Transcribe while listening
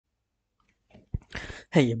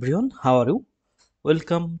Hey everyone, how are you?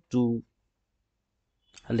 Welcome to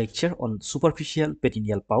a lecture on superficial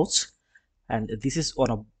perineal pouch, and this is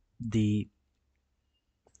one of the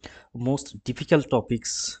most difficult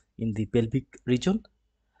topics in the pelvic region,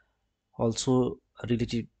 also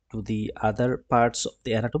related to the other parts of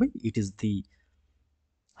the anatomy. It is the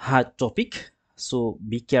hard topic, so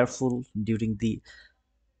be careful during the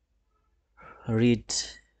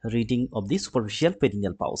reading of the superficial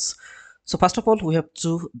perineal pouch. So first of all, we have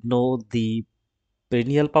to know the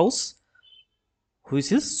perineal pouch,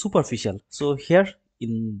 which is superficial. So here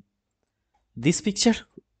in this picture,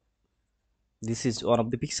 this is one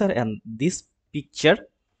of the picture, and this picture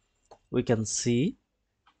we can see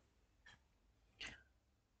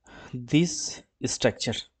this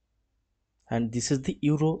structure, and this is the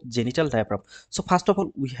urogenital diaphragm. So first of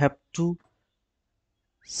all, we have to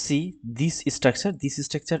see this structure. This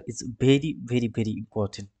structure is very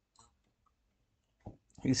important.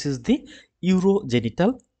 This is the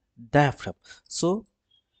urogenital diaphragm. So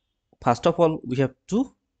first of all, we have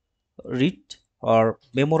to read or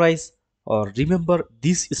memorize or remember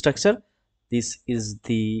this structure. This is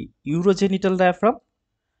the urogenital diaphragm,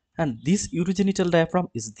 and this urogenital diaphragm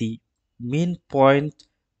is the main point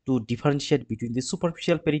to differentiate between the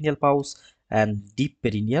superficial perineal pouch and deep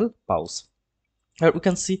perineal pouch. Here we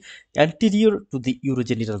can see anterior to the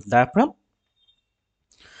urogenital diaphragm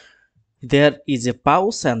there is a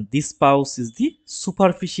pouch, and this pouch is the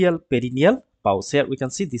superficial perineal pouch. Here we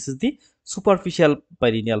can see this is the superficial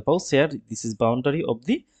perineal pouch. Here this is boundary of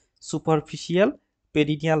the superficial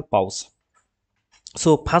perineal pouch.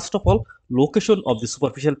 So first of all, location of the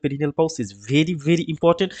superficial perineal pouch is very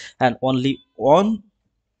important, and only one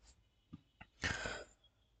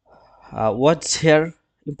what's here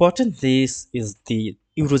important, this is the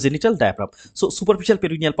urogenital diaphragm. So superficial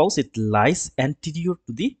perineal pouch, it lies anterior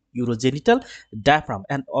to the urogenital diaphragm,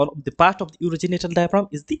 and all the part of the urogenital diaphragm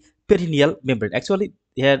is the perineal membrane. Actually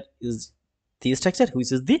here is the structure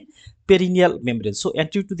which is the perineal membrane. So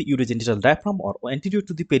anterior to the urogenital diaphragm or anterior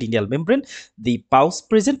to the perineal membrane, the pouch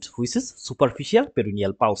present which is superficial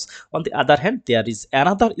perineal pouch. On the other hand, there is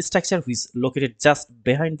another structure which is located just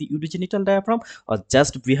behind the urogenital diaphragm or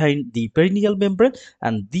just behind the perineal membrane,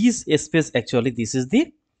 and this space, actually this is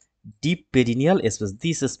the deep perineal space.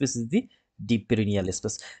 This space is the deep perineal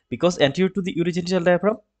space, because anterior to the urogenital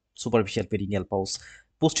diaphragm, superficial perineal pouch.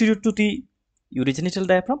 Posterior to the urogenital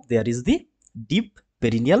diaphragm, there is the deep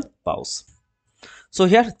perineal pouch. So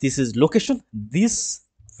here this is location. This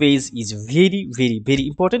phase is very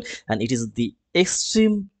important, and it is the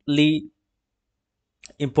extremely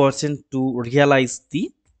important to realize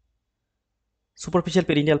the superficial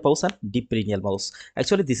perineal pouch and deep perineal pouch.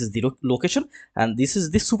 Actually this is the location, and this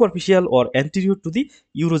is the superficial or anterior to the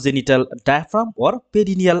urogenital diaphragm or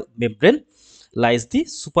perineal membrane lies the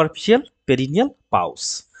superficial perineal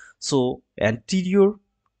pouch. So anterior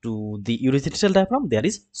to the urogenital diaphragm there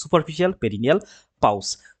is superficial perineal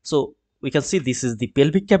pouch. So we can see this is the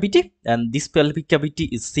pelvic cavity, and this pelvic cavity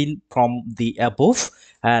is seen from the above,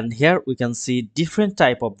 and here we can see different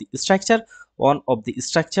type of the structure. One of the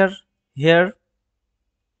structure here,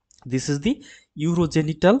 this is the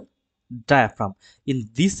urogenital diaphragm. In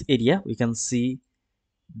this area we can see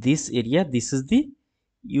this area, this is the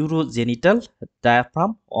urogenital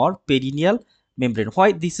diaphragm or perineal membrane.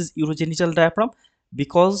 Why this is urogenital diaphragm?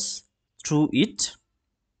 Because through it,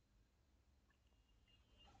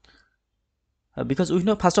 because we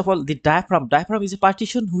know first of all the diaphragm is a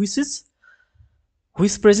partition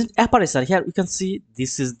which present aperture. Here we can see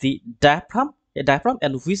this is the diaphragm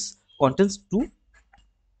and which contains two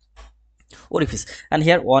orifice, and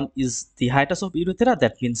here one is the hiatus of urethra,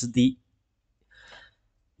 that means the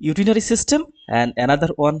urinary system, and another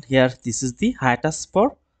one here, this is the hiatus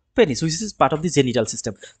for penis, which is part of the genital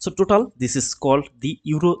system. So total this is called the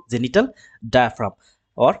urogenital diaphragm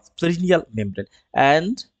or perineal membrane,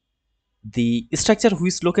 and the structure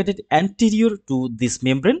which is located anterior to this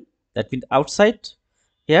membrane, that means outside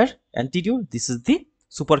here anterior, this is the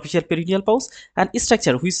superficial perineal pouch, and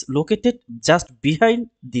structure which is located just behind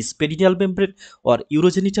this perineal membrane or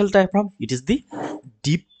urogenital diaphragm, it is the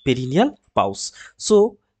deep perineal pouch.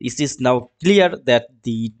 So it is now clear that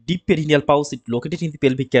the deep perineal pouch is located in the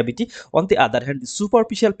pelvic cavity. On the other hand, the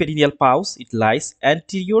superficial perineal pouch, it lies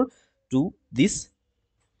anterior to this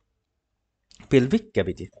pelvic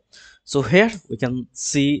cavity. So here we can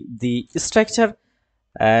see the structure,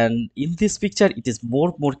 and in this picture it is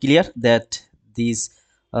more clear that this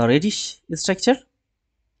reddish structure,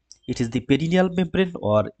 it is the perineal membrane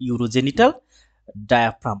or urogenital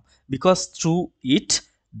diaphragm, because through it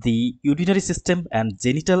the urinary system and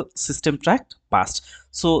genital system tract passed.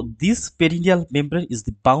 So this perineal membrane is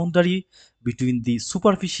the boundary between the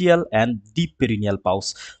superficial and deep perineal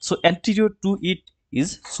pouch. So anterior to it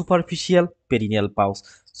is superficial perineal pouch.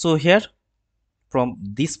 So here from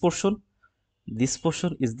this portion is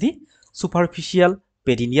the superficial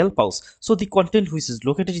perineal pouch. So the content which is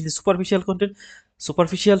located in the superficial content,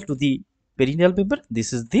 superficial to the perineal membrane,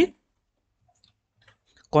 this is the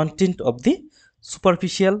content of the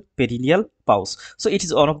superficial perineal pouch. So it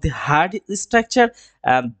is one of the hard structure,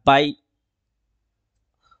 and by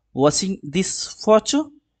watching this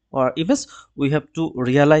photo or image, we have to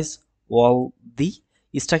realize all the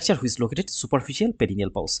structure which is located superficial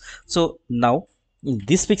perineal pouch. So now in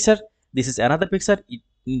this picture, this is another picture.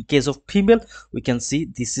 In case of female, we can see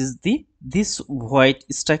this is this white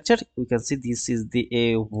structure. We can see this is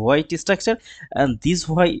the white structure, and this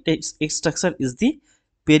white structure is the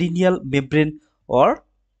perineal membrane or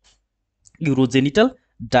urogenital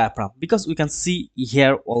diaphragm, because we can see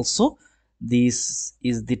here also this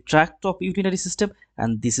is the tract of urinary system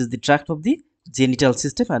and this is the tract of the genital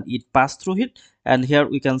system, and it passed through it. And here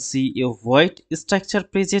we can see a white structure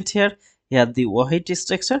present here. Here the white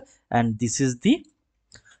structure, and this is the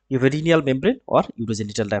perineal membrane or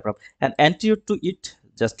urogenital diaphragm, and anterior to it,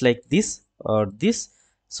 just like this or this,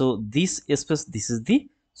 so this space, this is the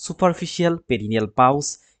superficial perineal pouch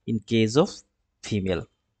in case of female.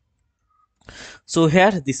 So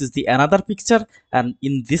here this is the another picture, and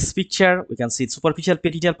in this picture we can see superficial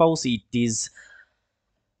perineal pouch. It is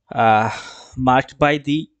uh, marked by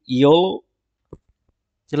the yellow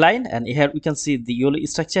line, and here we can see the yellow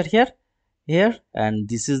structure here, and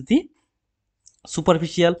this is the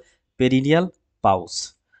superficial perineal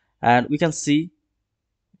pouch, and we can see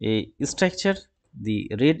a structure,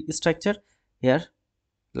 the red structure here,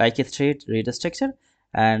 like a thread red structure,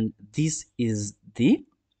 and this is the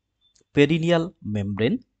perineal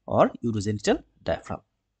membrane or urogenital diaphragm.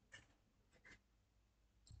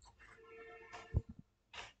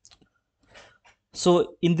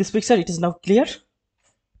 So in this picture it is now clear.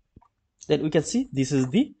 Then we can see this is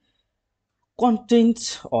the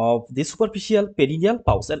content of the superficial perineal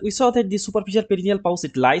pouch, and we saw that the superficial perineal pouch,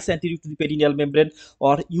 it lies anterior to the perineal membrane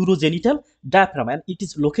or urogenital diaphragm, and it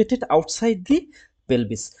is located outside the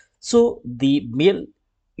pelvis. So the male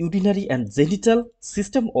urinary and genital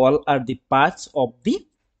system all are the parts of the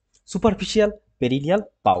superficial perineal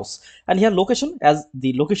pouch. And here location, as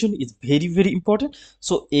the location is very important,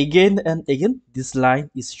 so again and again this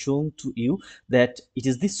line is shown to you that it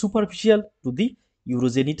is the superficial to the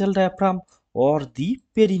urogenital diaphragm or the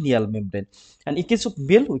perineal membrane. And in case of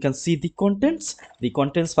male, we can see the contents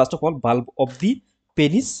first of all, bulb of the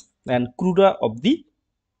penis and crura of the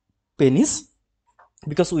penis,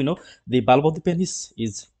 because we know the bulb of the penis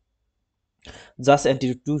is just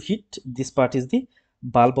anterior to it. This part is the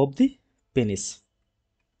bulb of the penis.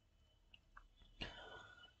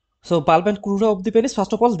 So bulb and crura of the penis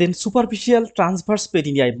first of all, then superficial transverse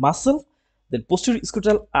perineal muscle, then posterior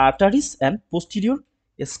scrotal arteries and posterior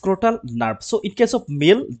scrotal nerve. So in case of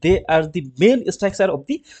male, they are the main structure of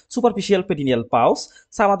the superficial perineal pouch.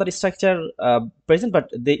 Some other structure present, but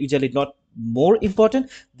they usually not more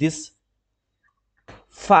important. This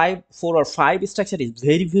four or five structure is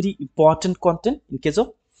very important content in case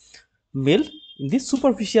of male in the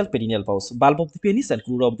superficial perineal pouch: bulb of the penis and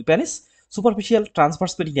crura of the penis, superficial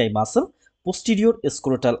transverse perineal muscle, posterior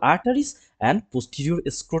scrotal arteries and posterior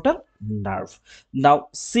scrotal nerve. Now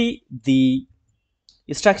see the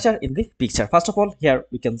structure in the picture. First of all, here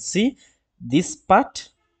we can see this part.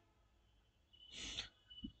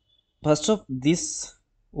 First of this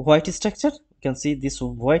white structure, you can see this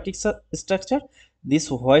white structure.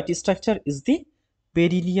 This white structure is the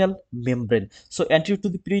perineal membrane. So anterior to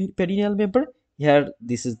the perineal membrane, here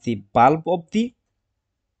this is the bulb of the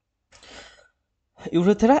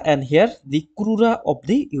urethra, and here the crura of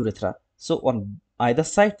the urethra. So on either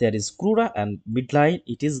side there is crura, and midline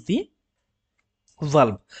it is the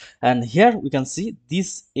valve. And here we can see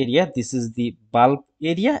this area, this is the bulb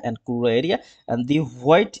area and crura area, and the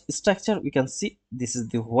white structure, we can see this is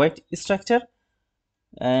the white structure,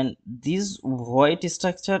 and this white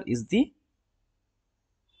structure is the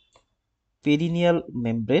perineal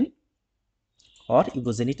membrane or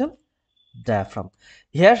urogenital diaphragm.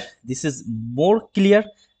 Here this is more clear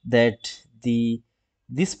that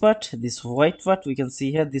this part, this white part, we can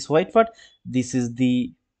see here this white part, this is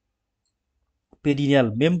the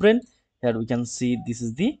perineal membrane. Here we can see this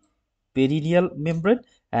is the perineal membrane,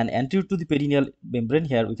 and anterior to the perineal membrane,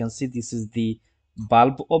 here we can see this is the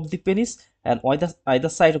bulb of the penis, and on either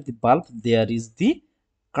side of the bulb there is the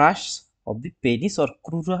crash of the penis or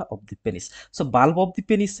crura of the penis. So bulb of the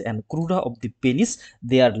penis and crura of the penis,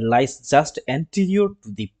 they are lies just anterior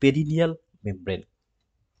to the perineal membrane.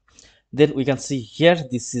 Then we can see here,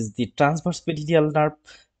 this is the transverse perineal nerve,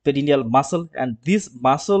 perineal muscle, and these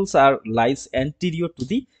muscles are lies anterior to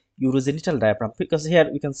the urogenital diaphragm, because here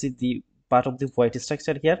we can see the part of the white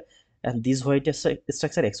structure here, and this white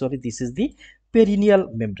structure, actually this is the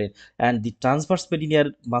perineal membrane, and the transverse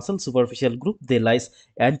perineal muscle superficial group, they lies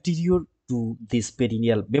anterior to this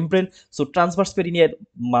perineal membrane. So transverse perineal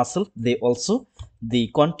muscle, they also the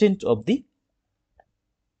content of the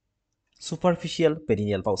superficial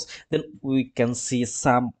perineal pouch. Then we can see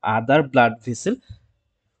some other blood vessel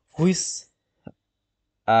which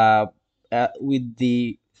uh, with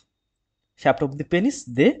the shaft of the penis,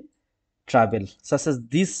 they travel, such as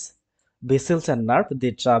these vessels and nerve,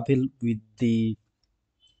 they travel with the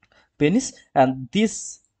penis, and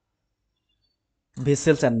these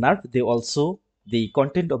vessels and nerve, they also the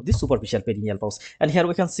content of the superficial perineal pouch. And here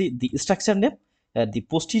we can see the structure name, the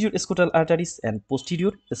posterior scrotal arteries and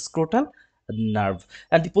posterior scrotal nerve.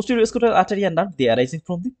 And the posterior scrotal artery and nerve, they are arising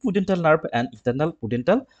from the pudendal nerve and internal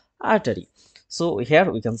pudendal artery. So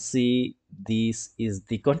here we can see this is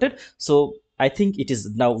the content. So I think it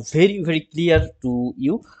is now very clear to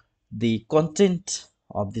you the content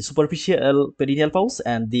of the superficial perineal pouch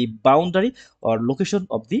and the boundary or location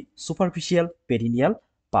of the superficial perineal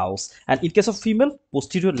pouch. And in case of female,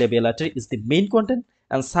 posterior labial artery is the main content,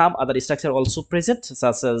 and some other structure also present,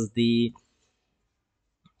 such as the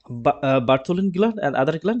Bartholin gland and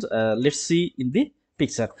other glands. Let's see in the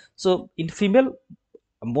picture. So in female,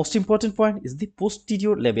 most important point is the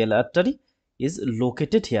posterior labial artery is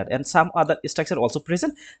located here, and some other structure also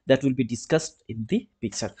present that will be discussed in the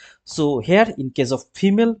picture. So here in case of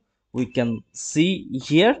female, we can see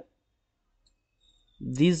here,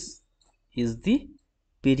 this is the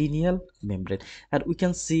perineal membrane, and we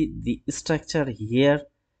can see the structure here,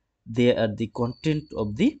 they are the content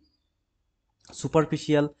of the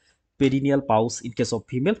superficial perineal pouch in case of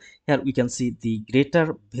female. Here we can see the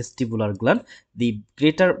greater vestibular gland. The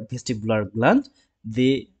greater vestibular gland,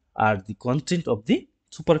 they are the content of the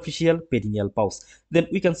superficial perineal pouch. Then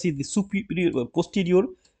we can see the superior posterior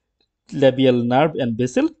labial nerve and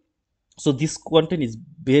vessel. So this content is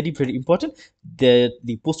very important. The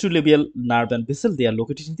posterior labial nerve and vessel, they are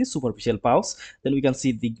located in the superficial pouch. Then we can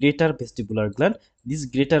see the greater vestibular gland. This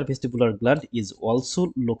greater vestibular gland is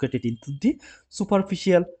also located into the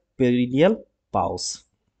superficial perineal pouch.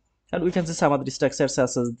 And we can see some other structures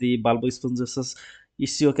such as the bulbospongious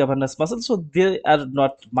ischio-cavernous muscle. So they are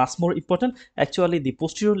not much more important. Actually, the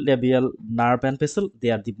posterior labial nerve and vessel,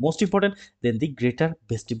 they are the most important than the greater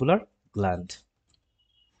vestibular gland.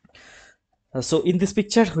 So in this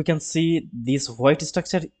picture, we can see this white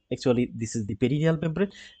structure. Actually, this is the perineal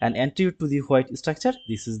membrane, and anterior to the white structure,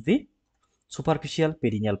 this is the superficial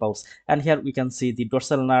perineal pouch. And here we can see the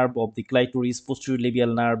dorsal nerve of the clitoris, posterior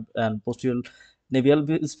labial nerve, and posterior labial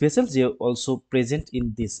vessels. They are also present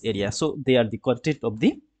in this area. So they are the content of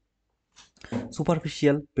the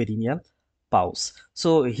superficial perineal pouch.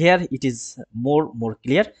 So here it is more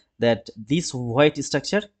clear that this white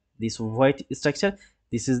structure, this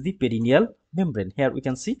is the perineal membrane. Here we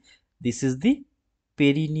can see this is the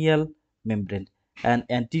perineal membrane, and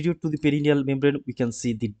anterior to the perineal membrane we can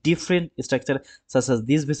see the different structure such as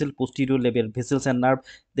this vessel, posterior labial vessels and nerve.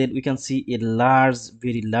 Then we can see a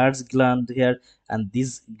very large gland here, and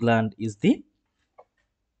this gland is the,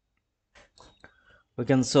 we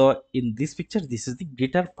can saw in this picture, this is the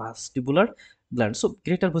greater vestibular gland. So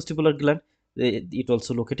greater vestibular gland, it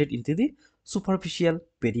also located into the superficial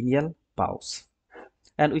perineal pouch.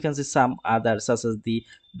 And we can see some others such as the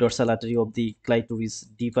dorsal artery of the clitoris,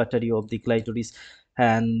 deep artery of the clitoris,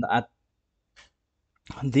 and at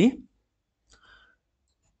the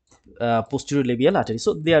posterior labial artery.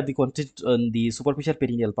 So they are the content on the superficial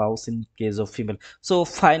perineal pouch in case of female. So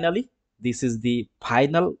finally, this is the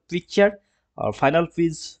final picture or final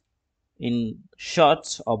piece in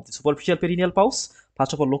short of the superficial perineal pouch.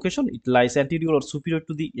 First of all, location, it lies anterior or superior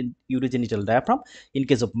to the urogenital diaphragm. In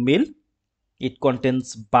case of male, it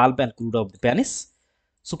contains bulb and crura of the penis,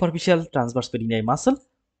 superficial transverse perineal muscle,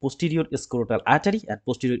 posterior scrotal artery and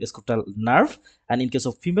posterior scrotal nerve. And in case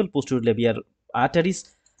of female, posterior labial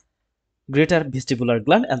arteries, greater vestibular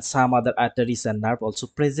gland, and some other arteries and nerve also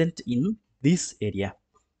present in this area.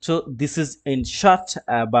 So this is in short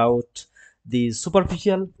about the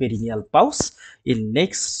superficial perineal pouch. In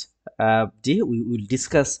next day we will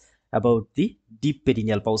discuss about the deep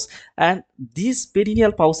perineal pouch, and this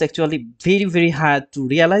perineal pouch actually very hard to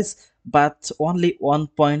realize, but only one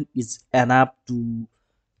point is enough to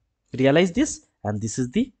realize this, and this is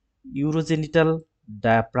the urogenital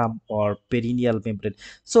diaphragm or perineal membrane.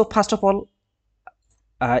 So first of all,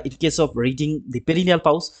 in case of reading the perineal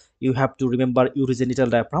pouch, you have to remember urogenital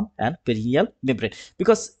diaphragm and perineal membrane,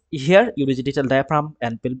 because here urogenital diaphragm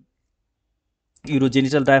and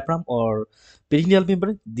urogenital diaphragm or perineal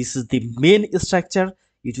membrane, this is the main structure.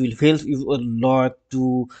 It will help you a lot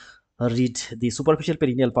to read the superficial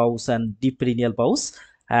perineal pouch and deep perineal pouch.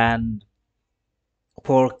 And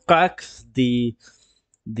for crack the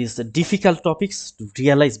these difficult topics to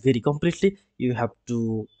realize very completely, you have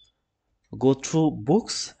to go through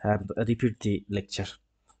books and repeat the lecture.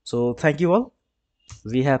 So thank you all.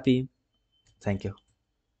 Be happy. Thank you.